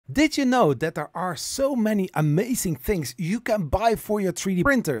Did you know that there are so many amazing things you can buy for your 3D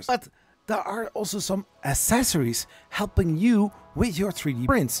printers? But there are also some accessories helping you with your 3D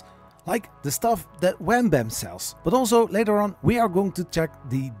prints, like the stuff that WhamBam sells. But also later on we are going to check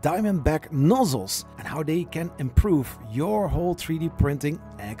the Diamondback Nozzles and how they can improve your whole 3D printing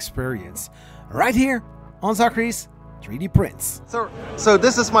experience. Right here on Zachary's 3D Prints. So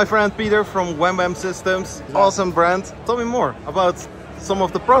this is my friend Peter from WhamBam Systems. Awesome brand. Tell me more about some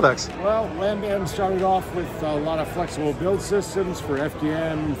of the products. Well, WhamBam started off with a lot of flexible build systems for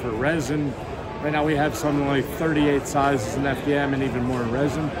FDM, for resin. Right now we have something like 38 sizes in FDM and even more in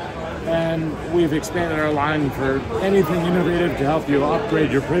resin. And we've expanded our line for anything innovative to help you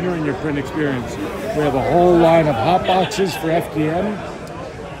upgrade your printer and your print experience. We have a whole line of hot boxes for FDM.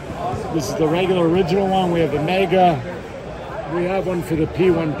 This is the regular original one. We have the Mega. We have one for the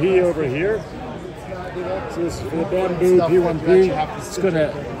P1P over here. So this is for the Bamboo P1P. It's going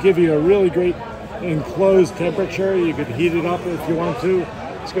to give you a really great enclosed temperature. You could heat it up if you want to.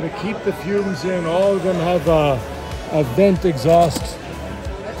 It's going to keep the fumes in. All of them have a vent exhaust.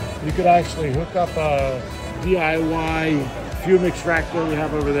 You could actually hook up a DIY fume extractor we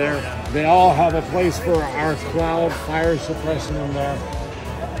have over there. They all have a place for our cloud fire suppression in there.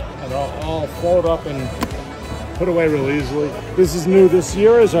 And they'll all fold up and put away real easily. This is new this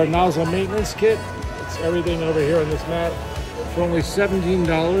year is our nozzle maintenance kit. It's everything over here on this mat for only $17.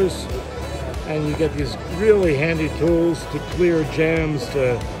 And you get these really handy tools to clear jams,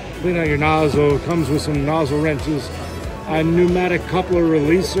 to clean out your nozzle. It comes with some nozzle wrenches, a pneumatic coupler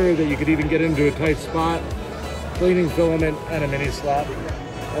releaser that you could even get into a tight spot, cleaning filament, and a mini slot.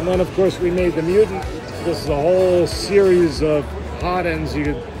 And then of course we made the Mutant. This is a whole series of hot ends you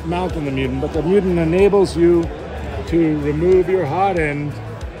could mount on the Mutant, but the Mutant enables you to remove your hot end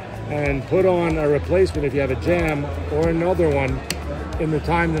and put on a replacement if you have a jam or another one in the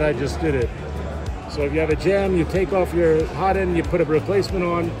time that I just did it. So if you have a jam, you take off your hot end, you put a replacement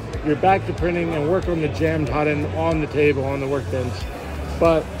on, you're back to printing and work on the jammed hot end on the table, on the workbench.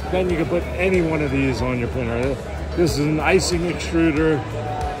 But then you can put any one of these on your printer. This is an icing extruder.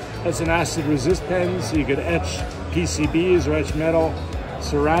 That's an acid resist pen, so you could etch PCBs or etch metal.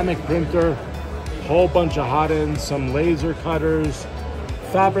 Ceramic printer, whole bunch of hot ends, some laser cutters,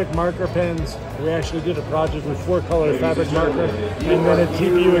 fabric marker pens. We actually did a project with 4-color fabric marker and then a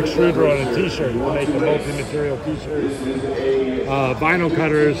TPU extruder on a t-shirt to make a multi-material t-shirt. Vinyl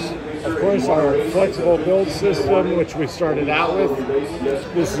cutters. Of course, our flexible build system, which we started out with.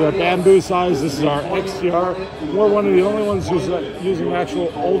 This is a bamboo size. This is our XTR. We're one of the only ones who's using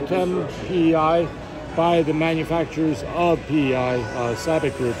actual Ultem PEI by the manufacturers of PEI,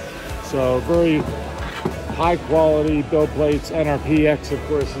 Sabit Group. So very high quality build plates, and our PX of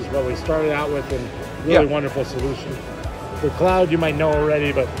course is what we started out with, and really wonderful solution. The cloud you might know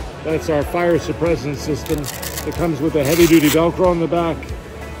already, but that's our fire suppression system. It comes with a heavy duty Velcro on the back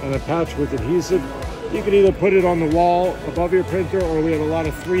and a pouch with adhesive. You can either put it on the wall above your printer, or we have a lot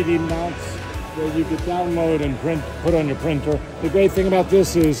of 3D mounts that you could download and put on your printer. The great thing about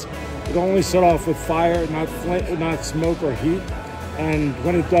this is it only set off with fire, not smoke or heat. And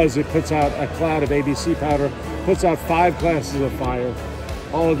when it does, it puts out a cloud of ABC powder, puts out 5 classes of fire,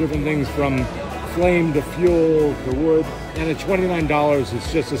 all different things from flame to fuel to wood. And at $29,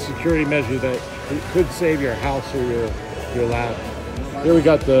 it's just a security measure that could save your house or your lab. Here we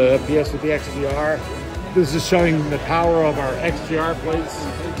got the FPS with the XTR. This is showing the power of our XTR plates.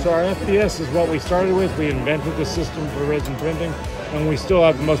 So our FPS is what we started with. We invented the system for resin printing, and we still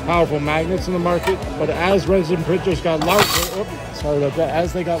have the most powerful magnets in the market. But as resin printers got larger,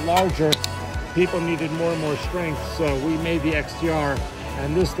 as they got larger, people needed more and more strength. So we made the XTR,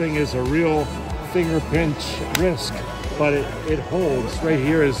 and this thing is a real fingerprint risk, but it holds. Right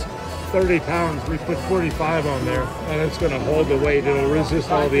here is 30 pounds. We put 45 on there, and it's going to hold the weight. It'll resist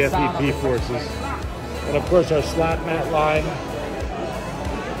all the FEP forces. And of course our slap mat line.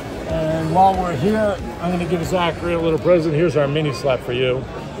 And while we're here, I'm going to give Zachary a little present. Here's our mini slap for you.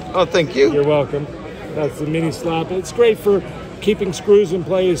 Oh, thank you. You're welcome. That's the mini slap. It's great for keeping screws in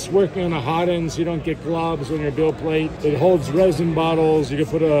place, working on a hot end so you don't get globs on your build plate. It holds resin bottles. You can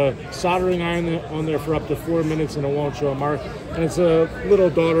put a soldering iron on there for up to 4 minutes and it won't show a mark. And it's a little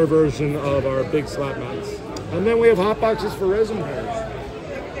daughter version of our big slap mats. And then we have hot boxes for resin pairs.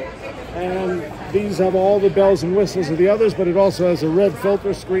 And these have all the bells and whistles of the others, but it also has a red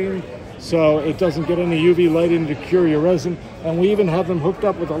filter screen, so it doesn't get any UV light in to cure your resin. And we even have them hooked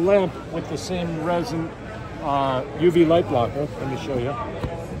up with a lamp with the same resin UV light blocker. Let me show you.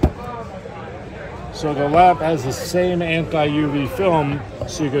 So the lamp has the same anti-UV film,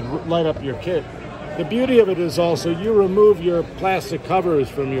 so you could light up your kit. The beauty of it is also you remove your plastic covers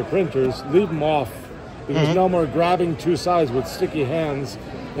from your printers, leave them off. There's no more grabbing two sides with sticky hands.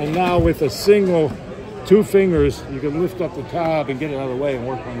 And now with a single 2 fingers, you can lift up the tab and get it out of the way and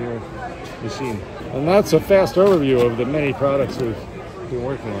work on your machine. And that's a fast overview of the many products we've been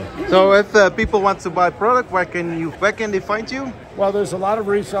working on. So if people want to buy product, where can they find you? Well, there's a lot of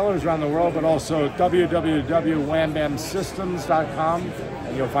resellers around the world, but also www.whambamsystems.com,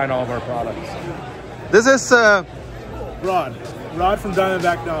 and you'll find all of our products. This is Rod from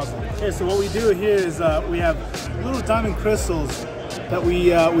Diamondback Nozzles. Okay, so what we do here is we have little diamond crystals that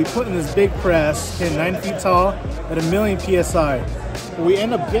we put in this big press, 9 feet tall, at 1,000,000 PSI. What we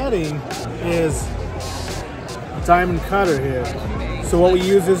end up getting is a diamond cutter here. So what we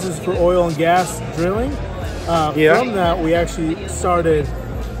use this is for oil and gas drilling. From that, we actually started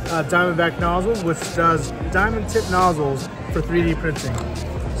Diamondback Nozzles, which does diamond tip nozzles for 3D printing.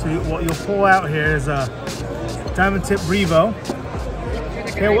 So what you'll pull out here is a diamond tip Revo.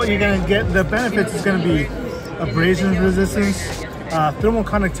 Okay, what you're gonna get, the benefits is gonna be abrasion resistance, thermal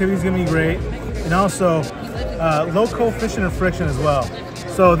conductivity is gonna be great, and also low coefficient of friction as well.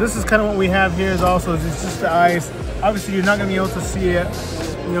 So this is kind of what we have here is also, it's just the ice. Obviously you're not gonna be able to see it,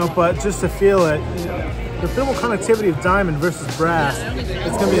 you know, but just to feel it, you know, the thermal conductivity of diamond versus brass,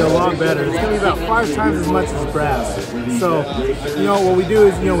 it's gonna be a lot better. It's gonna be about 5 times as much as brass. So, you know, what we do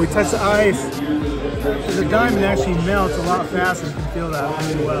is, you know, we touch the ice, the diamond actually melts a lot faster. You can feel that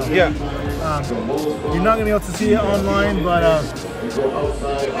really well. yeah. You're not gonna be able to see it online, but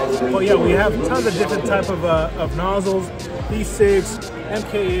yeah, we have tons of different type of nozzles, V6,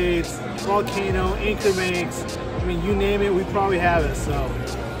 MK8s, Volcano, Anchor Makes. I mean, you name it, we probably have it. So,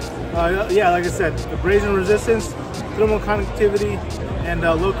 yeah, like I said, abrasion resistance, thermal conductivity, and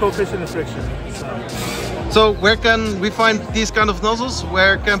low coefficient of friction. So where can we find these kind of nozzles?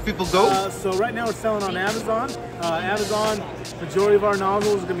 Where can people go? So right now we're selling on Amazon. Amazon, majority of our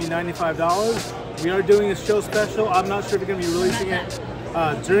nozzles is going to be $95. We are doing a show special. I'm not sure if we're going to be releasing it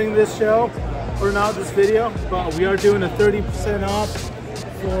during this show or not, this video, but we are doing a 30% off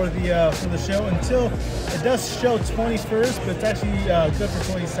for the show until it does show 21st, but it's actually good for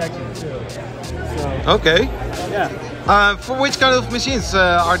 22nd too. So, okay. Yeah. For which kind of machines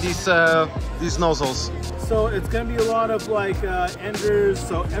are these nozzles? So it's going to be a lot of like Enders,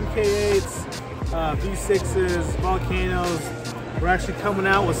 so MK8s, V6s, Volcanoes. We're actually coming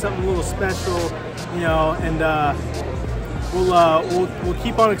out with something a little special, you know, and we'll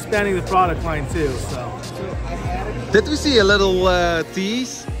keep on expanding the product line too. So. Did we see a little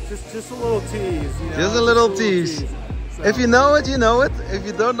tease? Just a little tease. You know, just a little tease. So. If you know it, you know it. If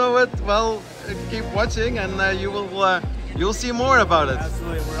you don't know it, well, keep watching, and you'll see more about it.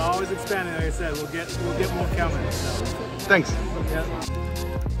 Absolutely, we're always expanding. Like I said, we'll get more coming. So. Thanks. Yeah.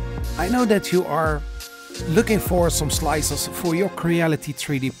 I know that you are looking for some slices for your Creality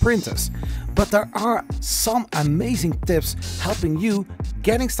 3D printers, but there are some amazing tips helping you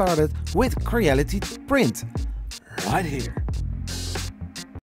getting started with Creality Print right here.